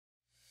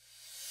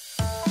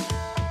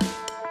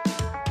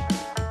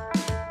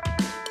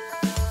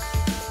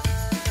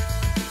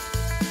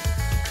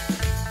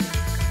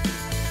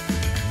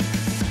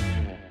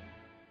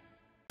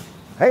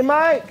Hey,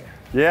 Mike.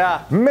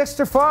 Yeah.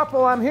 Mr.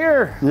 Fopple, I'm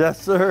here.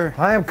 Yes, sir.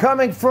 I am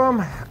coming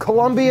from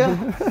Columbia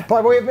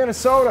by way of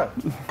Minnesota.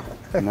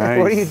 Nice. What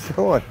are you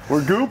doing?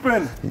 We're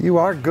gooping. You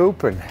are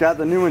gooping. Got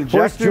the new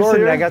injectors. Where's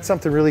Jordan? Here? I got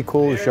something really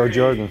cool to show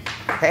Jordan.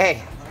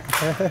 Hey.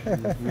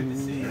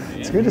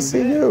 It's good to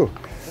see you.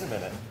 Been a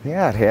minute.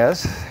 Yeah, it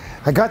has.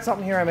 I got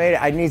something here I made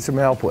I need some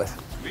help with.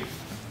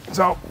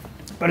 So,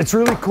 but it's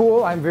really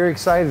cool. I'm very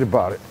excited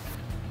about it.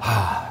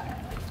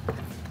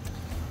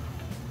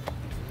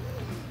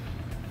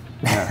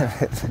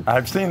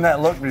 I've seen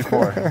that look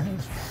before.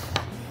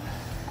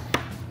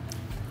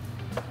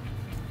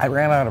 I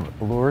ran out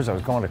of lures. I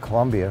was going to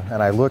Columbia,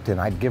 and I looked, and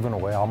I'd given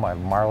away all my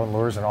marlin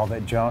lures and all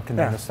that junk, and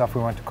then the stuff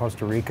we went to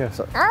Costa Rica.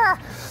 So,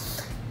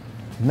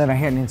 and then I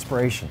had an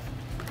inspiration.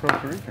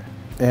 Costa Rica.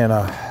 And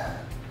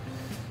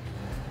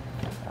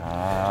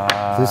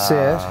this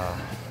is.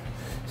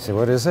 See,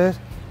 what is it?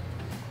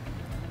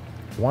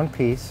 One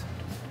piece.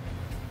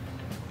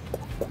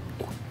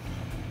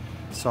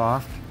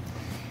 Soft.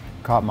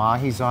 Caught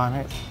mahis on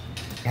it.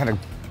 Had a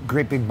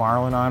great big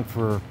marlin on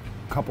for a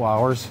couple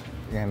hours,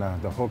 and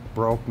the hook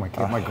broke. My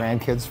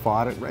grandkids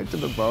fought it right to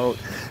the boat,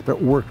 but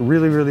it worked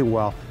really, really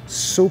well.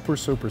 Super,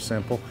 super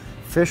simple.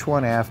 Fish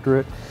went after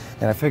it,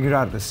 and I figured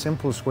out the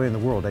simplest way in the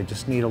world. I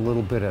just need a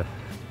little bit of,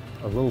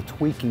 a little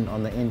tweaking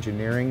on the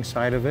engineering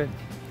side of it.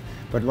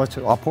 But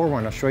I'll pour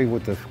one. I'll show you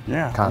what the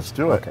let's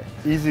do it. Okay.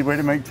 Easy way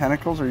to make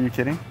tentacles. Are you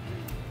kidding?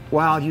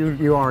 Well,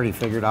 you already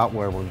figured out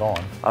where we're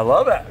going. I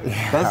love it.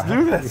 Yeah. Let's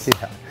do this.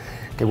 Yeah.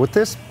 Okay, what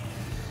this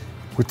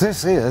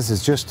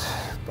is just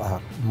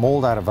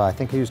mold out of, I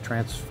think I used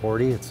Trans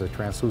 40. It's a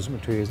translucent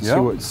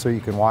material, so you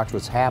can watch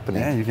what's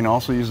happening. Yeah, you can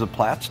also use the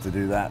plats to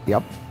do that.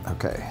 Yep.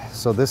 Okay,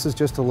 so this is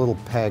just a little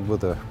peg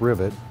with a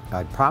rivet.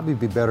 I'd probably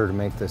be better to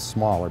make this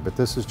smaller, but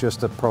this is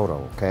just a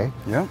proto, okay?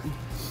 Yep.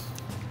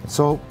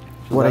 So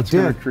what I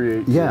did,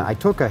 I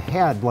took a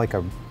head, like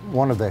a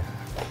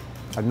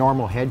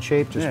normal head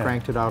shape, just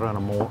cranked it out on a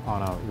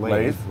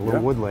lathe, a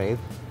little wood lathe.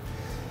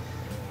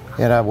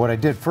 And what I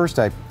did first,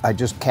 I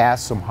just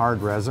cast some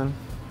hard resin.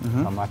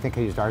 I think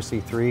I used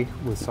RC3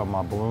 with some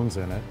balloons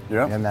in it.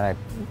 Yep. And then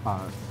I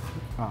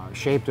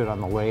shaped it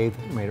on the lathe,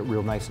 made it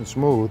real nice and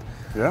smooth.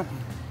 Yep.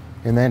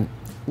 And then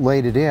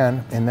laid it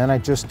in, and then I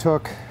just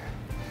took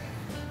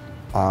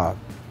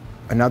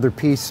another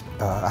piece.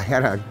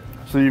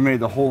 So you made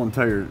the whole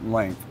entire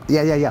length?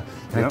 Yeah.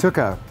 And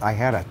I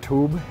had a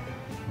tube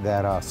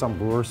that some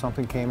glue or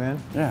something came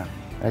in. Yeah.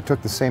 And I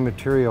took the same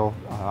material,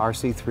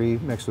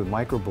 RC3 mixed with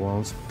micro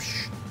balloons,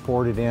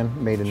 poured it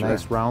in, made a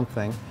nice round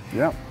thing.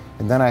 Yep.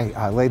 And then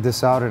I laid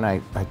this out, and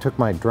I took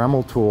my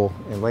Dremel tool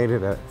and laid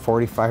it at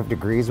 45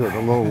 degrees with a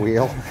little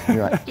wheel. And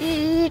you're like,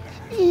 eek,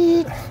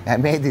 eek. I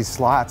made these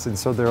slots, and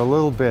so they're a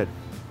little bit.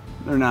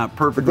 They're not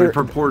perfectly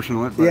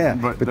proportionate,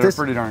 but they're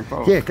pretty darn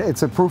close. Yeah,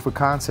 it's a proof of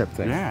concept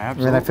thing. Yeah,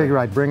 absolutely. And I figure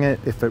I'd bring it,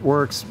 if it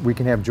works, we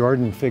can have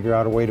Jordan figure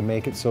out a way to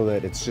make it so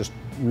that it's just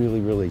really,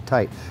 really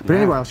tight. But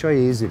anyway, I'll show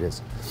you how easy it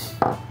is.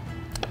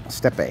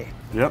 Step A.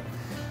 Yep.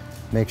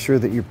 Make sure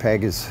that your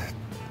peg is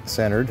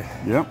centered.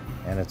 Yep.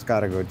 And it's got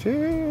to go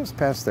just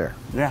past there.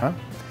 Yeah. Huh?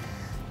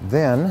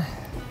 Then,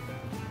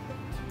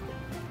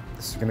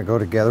 this is going to go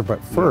together, but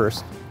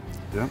first,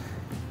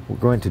 we're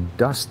going to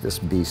dust this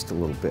beast a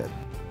little bit.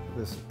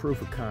 This is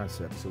proof of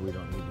concept, so we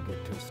don't need to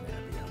get too snappy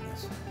on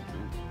this.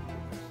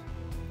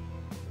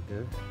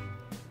 Good?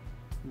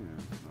 Yeah,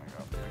 I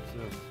got to fix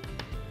this.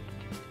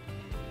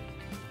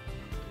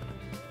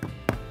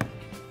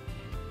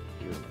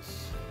 Goodness.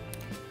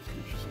 Let's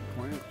get you some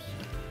clamps.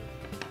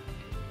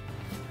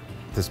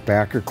 This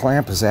backer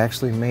clamp is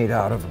actually made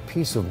out of a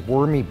piece of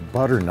wormy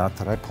butternut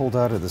that I pulled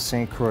out of the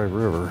St. Croix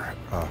River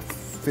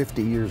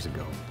 50 years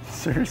ago.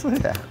 Seriously?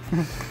 Yeah.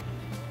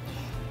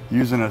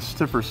 Using a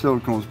stiffer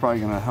silicone is probably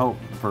going to help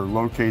for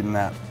locating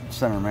that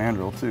center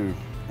mandrel too,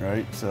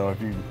 right? So I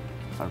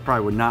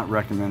probably would not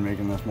recommend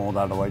making this mold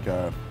out of like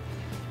a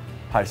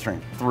high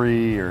strength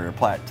 3 or a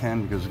plat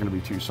 10 because it's going to be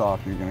too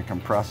soft. You're going to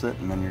compress it,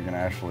 and then you're going to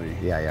actually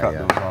cut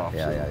those off.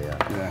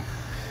 Yeah.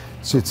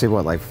 So you'd say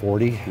what, like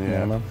 40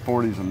 minimum?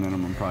 40 is a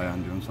minimum probably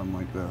on doing something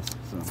like this.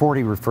 So.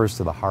 40 refers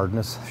to the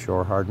hardness,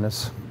 shore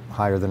hardness.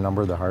 Higher the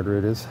number, the harder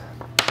it is.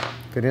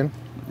 Fit in?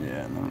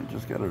 Yeah, and then we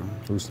just got to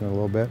loosen it a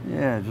little bit.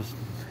 Yeah, just.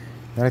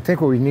 And I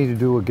think what we need to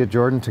do is get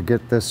Jordan to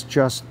get this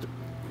just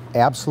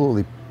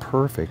absolutely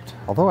perfect.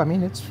 Although, I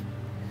mean, it's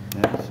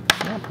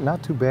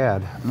not too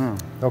bad. No.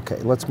 Okay,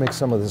 let's make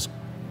some of this.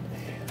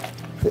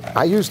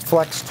 I used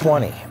Flex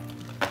 20.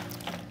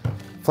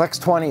 Flex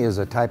 20 is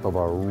a type of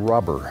a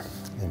rubber.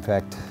 In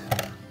fact,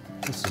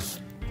 this is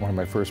one of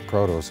my first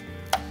protos.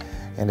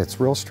 And it's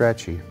real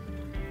stretchy.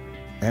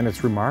 And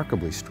it's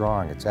remarkably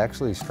strong. It's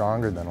actually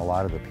stronger than a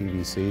lot of the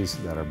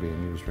PVCs that are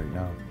being used right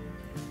now.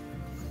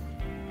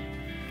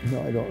 No,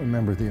 I don't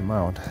remember the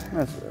amount.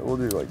 We'll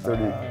do like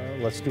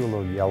 30. Let's do a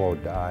little yellow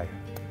dye.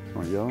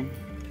 Want yellow?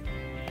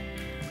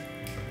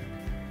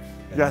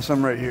 Got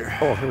some right here.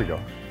 Oh, here we go.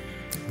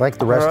 Like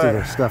the rest of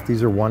the stuff,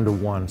 these are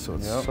 1-to-1, so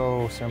it's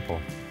so simple.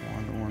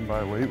 1-to-1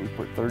 by weight. We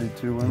put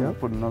 32 in, we'll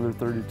put another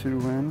 32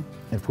 in.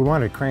 If we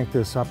want to crank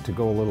this up to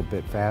go a little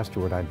bit faster,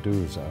 what I'd do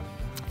is, I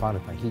found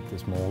if I heat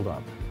this mold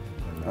up,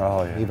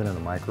 and, even in a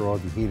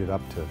microwave, you heat it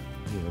up to,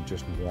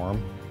 just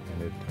warm,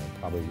 and it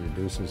probably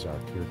reduces our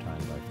cure time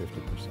by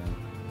 50%.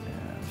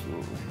 Yeah,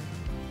 absolutely.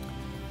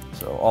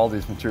 So all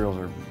these materials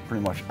are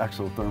pretty much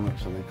exothermic,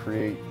 so they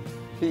create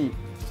heat.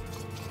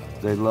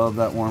 They love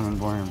that warm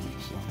environment.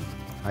 So.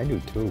 I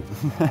do too.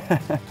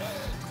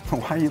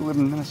 Why you live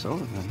in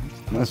Minnesota then?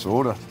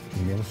 Minnesota.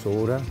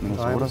 Minnesota?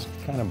 I was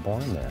kind of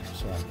born there,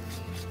 so.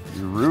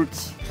 Your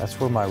roots. That's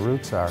where my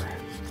roots are.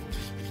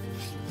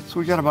 So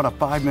we got about a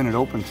 5-minute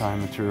open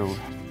time material.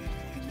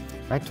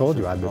 I told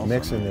you I've been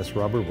mixing this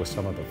rubber with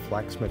some of the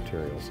flex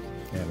materials,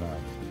 and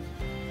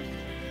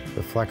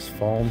the flex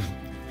foam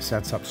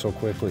sets up so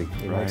quickly.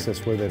 You mix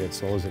this with it, it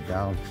slows it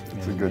down.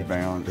 It's a good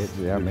balance.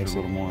 It makes a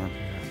little more.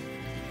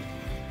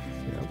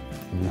 Yep.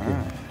 All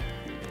right.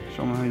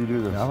 Show me how you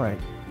do this. All right.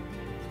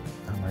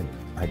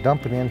 I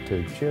dump it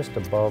into just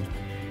above.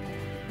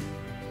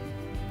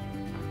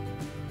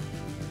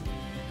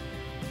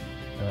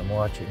 And I'm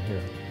watching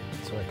here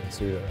so I can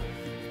see that.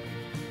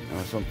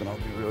 Now something I'll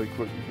do really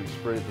quick. You can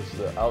spray this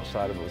the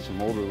outside of it with some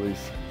mold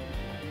release.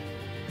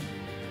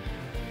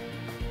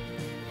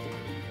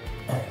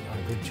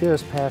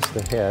 Just past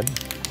the head.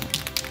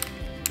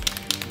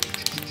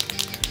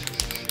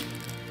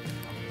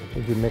 I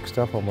think you mixed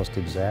up almost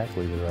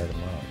exactly the right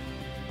amount.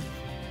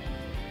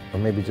 Or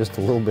maybe just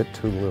a little bit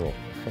too little.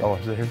 Oh,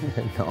 is it?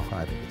 No,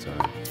 I think it's all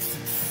right.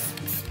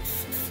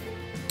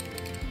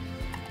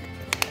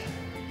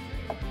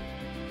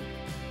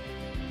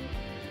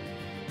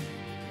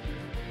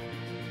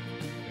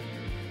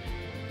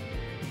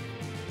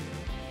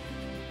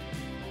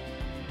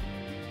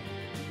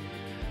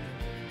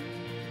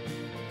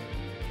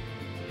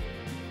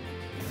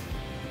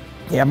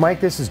 Yeah, Mike,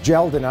 this is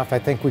gelled enough. I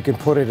think we can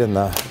put it in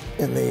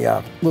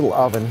the little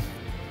oven,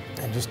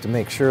 and just to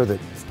make sure that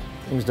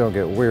things don't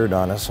get weird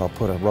on us, I'll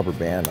put a rubber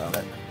band on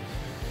it.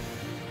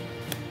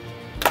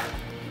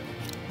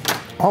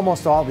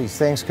 Almost all these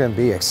things can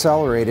be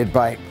accelerated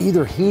by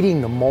either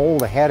heating the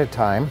mold ahead of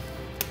time,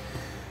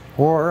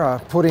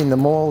 or putting the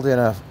mold in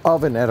an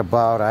oven at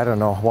about, I don't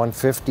know,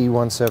 150,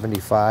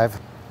 175.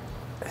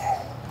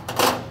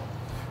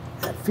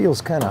 That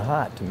feels kind of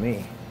hot to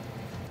me.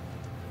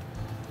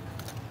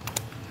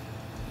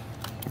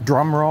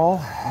 Drum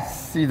roll.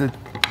 See the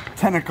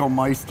tentacle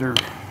meister.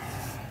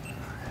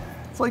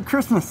 It's like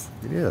Christmas.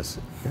 It is,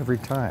 every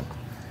time.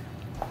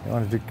 You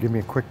want to give me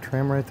a quick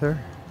trim right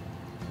there?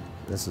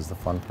 This is the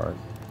fun part.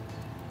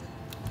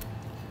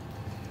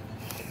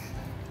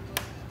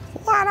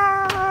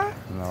 Ta-da!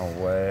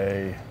 No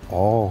way.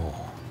 Oh.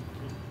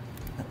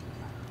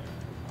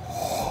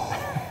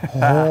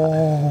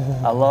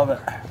 I love it.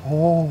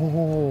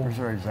 Oh. Where's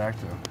our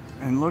X-Acto?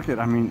 And look at,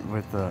 I mean,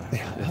 with the,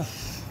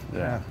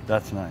 yeah,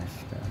 that's nice.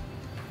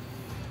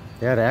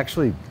 Yeah, it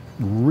actually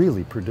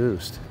really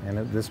produced, and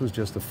this was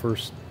just the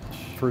first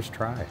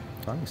try.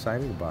 So I'm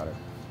excited about it.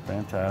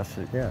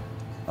 Fantastic. Yeah.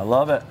 I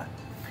love it.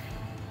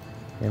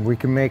 And we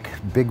can make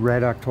big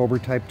red October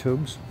type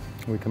tubes.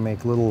 We can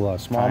make little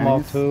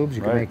smallmouth tubes.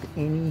 You can make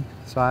any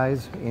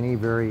size, any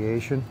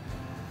variation.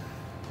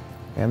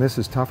 And this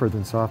is tougher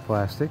than soft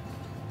plastic.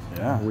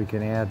 Yeah. We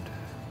can add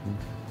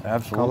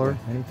color,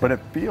 anything. But it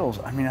feels,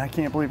 I mean, I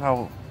can't believe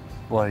how,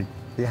 like,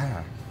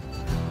 yeah.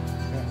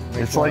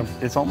 It's like,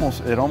 it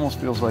almost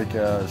feels like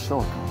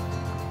silicone.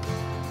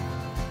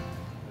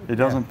 It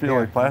doesn't feel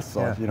like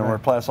plastic. You know, where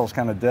plastic's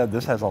kind of dead,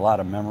 this has a lot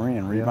of memory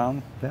and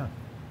rebound. Yeah.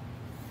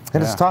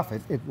 And it's tough,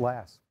 it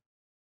lasts.